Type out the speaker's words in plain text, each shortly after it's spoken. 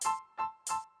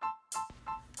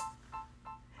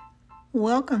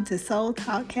Welcome to Soul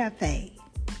Talk Cafe,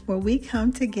 where we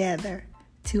come together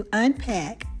to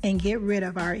unpack and get rid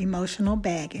of our emotional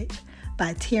baggage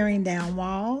by tearing down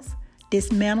walls,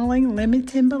 dismantling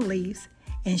limiting beliefs,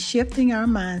 and shifting our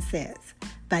mindsets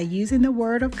by using the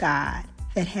Word of God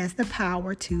that has the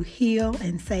power to heal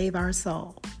and save our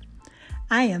soul.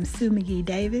 I am Sue McGee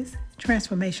Davis,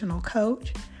 transformational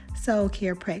coach, soul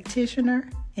care practitioner,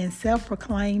 and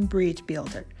self-proclaimed bridge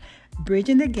builder,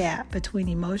 bridging the gap between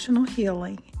emotional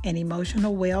healing and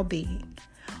emotional well-being.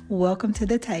 Welcome to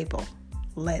the table.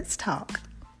 Let's talk.